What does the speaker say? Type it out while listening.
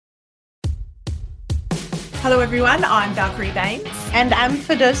Hello everyone, I'm Valkerie Baynes. And I'm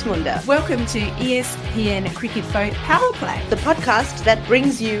Firdose Moonda. Welcome to ESPNcricinfo Powerplay, the podcast that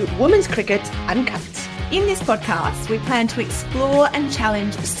brings you women's cricket uncut. In this podcast, we plan to explore and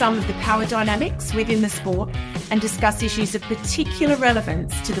challenge some of the power dynamics within the sport and discuss issues of particular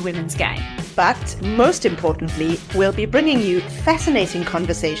relevance to the women's game. But most importantly, we'll be bringing you fascinating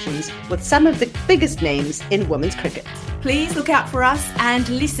conversations with some of the biggest names in women's cricket. Please look out for us and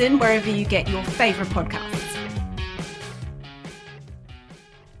listen wherever you get your favourite podcast.